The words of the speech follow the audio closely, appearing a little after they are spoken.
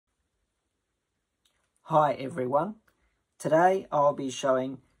Hi everyone, today I'll be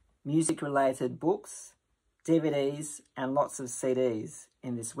showing music related books, DVDs and lots of CDs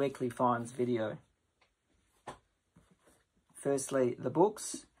in this weekly finds video. Firstly, the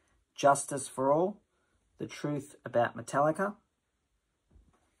books, Justice for All, The Truth About Metallica,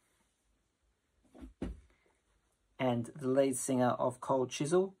 and the lead singer of Cold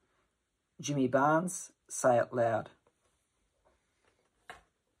Chisel, Jimmy Barnes, Say It Loud.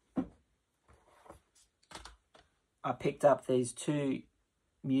 I picked up these two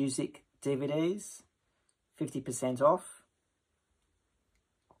music DVDs, 50% off,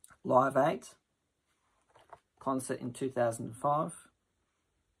 Live 8, concert in 2005.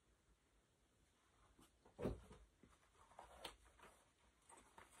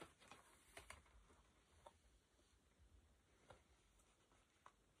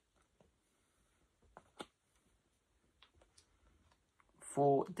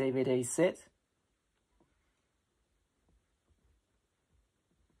 Four DVD set.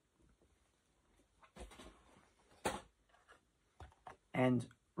 And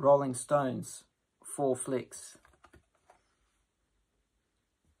Rolling Stones, 4 flicks.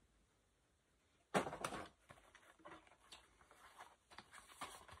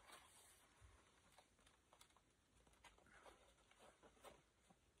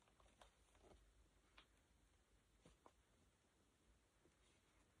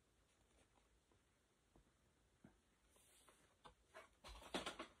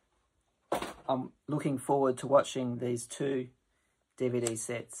 I'm looking forward to watching these two DVD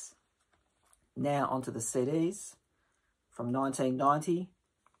sets. Now onto the CDs. From 1990,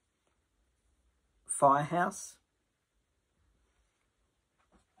 Firehouse,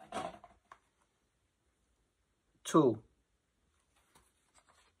 Tool,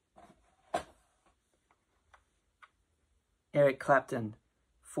 Eric Clapton,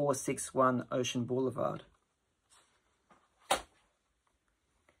 461 Ocean Boulevard,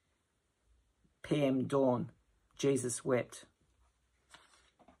 PM Dawn, Jesus Wept,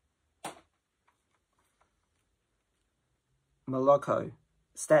 Moloko,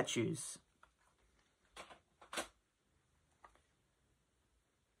 Statues,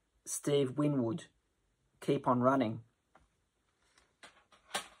 Steve Winwood, Keep on Running,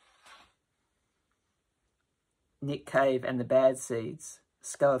 Nick Cave and the Bad Seeds,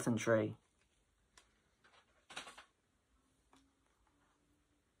 Skeleton Tree,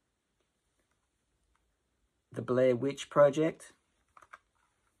 The Blair Witch Project,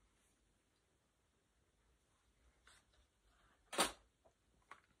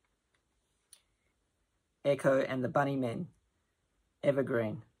 Echo and the Bunnymen,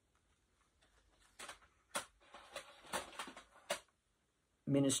 Evergreen,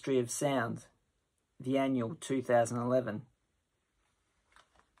 Ministry of Sound, The Annual 2011,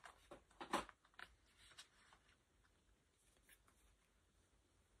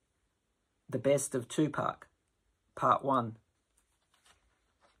 The Best of Tupac, Part 1,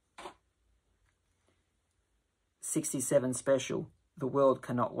 67 Special, The World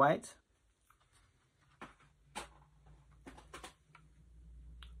Cannot Wait,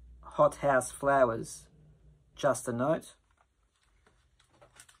 Hot House Flowers, Just a Note,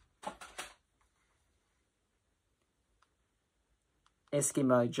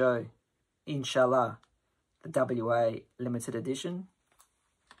 Eskimo Joe, Inshallah, the WA Limited Edition,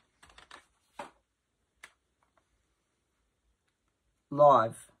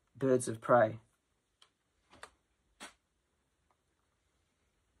 Live, Birds of Prey,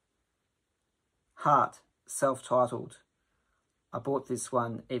 Heart, self-titled. I bought this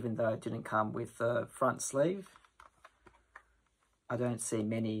one even though it didn't come with the front sleeve. I don't see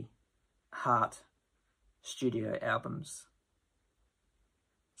many Heart studio albums,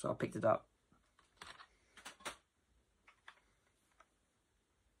 so I picked it up.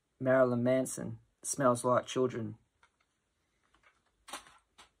 Marilyn Manson, Smells Like Children,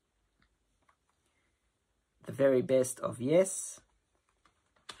 The Very Best of Yes,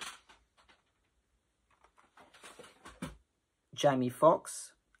 Jamie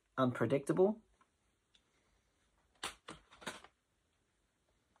Foxx, Unpredictable,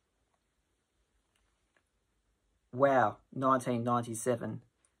 Wow, 1997,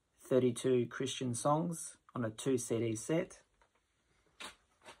 32 Christian songs on a 2 CD set,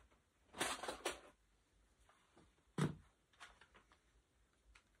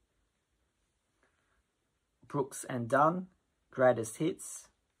 Brooks and Dunn, Greatest Hits,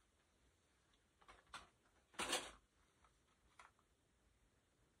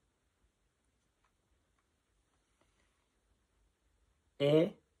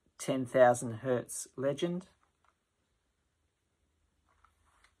 Air, 10,000 Hertz Legend,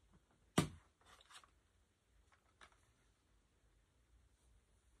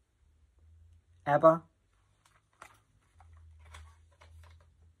 ABBA,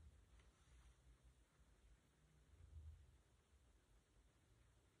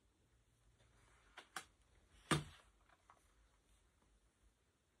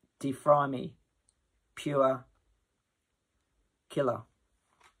 Defry Me, Pure, Killer,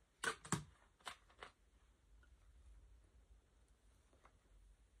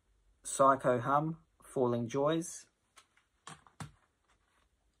 Psycho Hum, Falling Joys,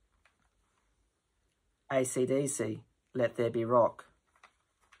 AC/DC, Let There Be Rock,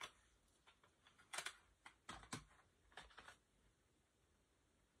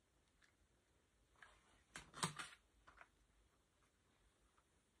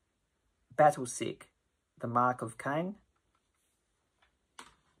 Battlesick, The Mark of Cain,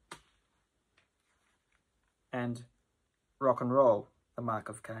 and Rock and Roll, The Mark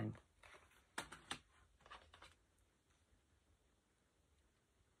of Cain.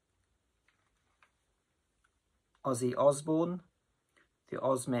 Ozzy Osbourne, The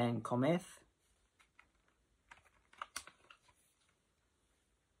Ozman Cometh,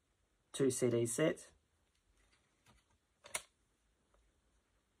 2 CD set.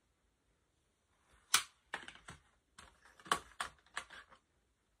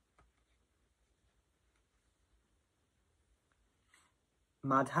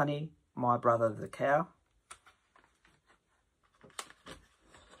 Mudhoney, My Brother the Cow,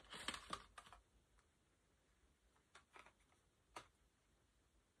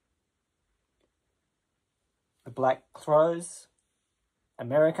 The Black Crowes,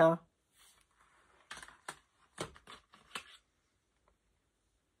 America,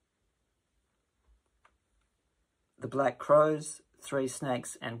 The Black Crowes, 3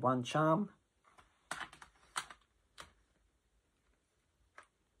 Snakes and 1 Charm,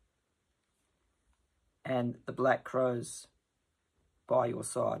 and The Black Crowes, By Your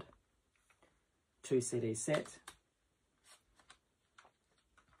Side, 2 CD set.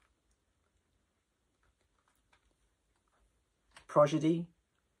 Prodigy,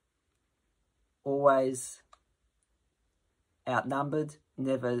 Always Outnumbered,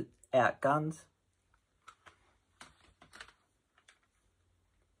 Never Outgunned,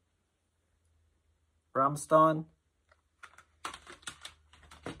 Rammstein,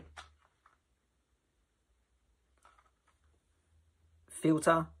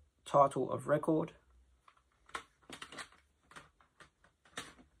 Filter, Title of Record,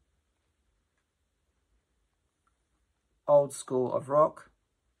 Old School of Rock,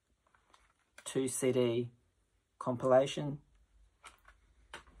 2 CD compilation,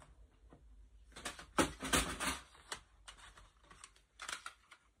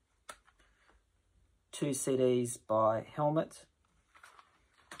 two CDs by Helmet,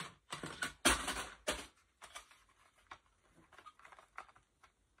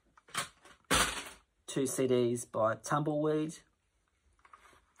 two CDs by Tumbleweed,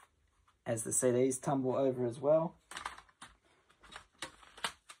 as the CDs tumble over as well.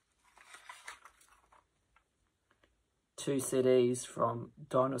 Two CDs from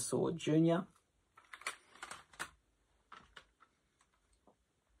Dinosaur Jr.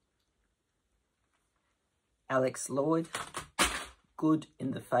 Alex Lloyd, Good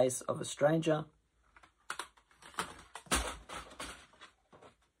in the Face of a Stranger.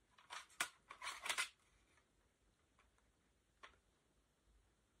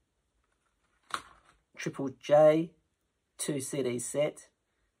 Triple J, 2 CD set,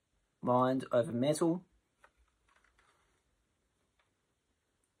 Mind Over Metal.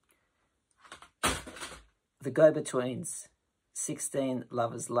 The Go-Betweens, 16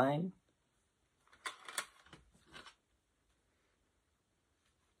 Lovers Lane.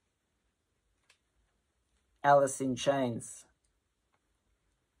 Alice in Chains,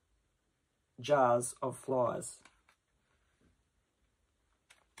 Jars of Flies.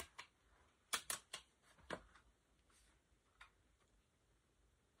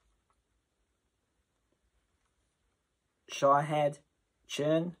 Shihad,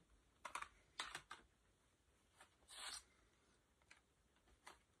 Churn.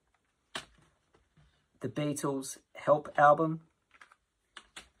 The Beatles' Help album.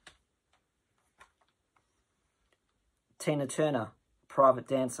 Tina Turner, Private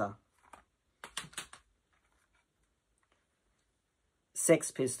Dancer. Sex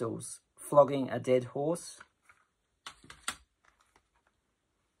Pistols, Flogging a Dead Horse.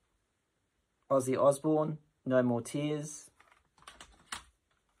 Ozzy Osbourne, No More Tears.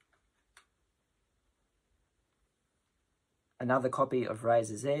 Another copy of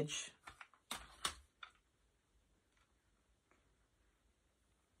Razor's Edge.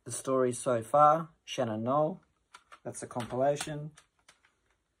 The Story So Far, Shannon Noll. That's a compilation.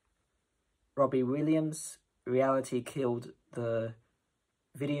 Robbie Williams, Reality Killed the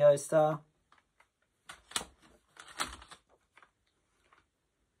Video Star.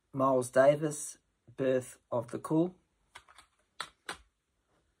 Miles Davis, Birth of the Cool.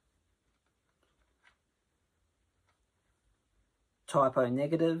 Typo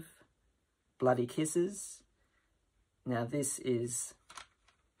Negative, Bloody Kisses. Now this is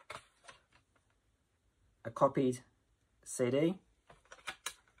a copied CD.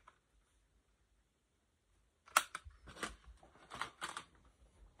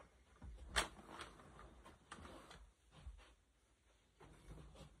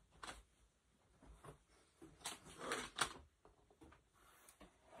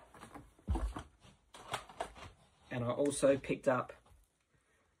 And I also picked up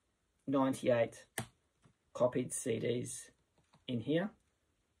 98 copied CDs in here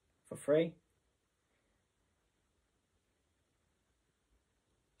for free.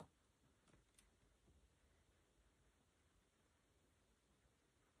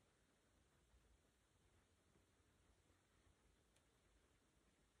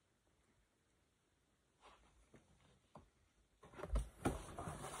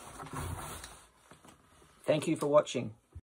 Thank you for watching.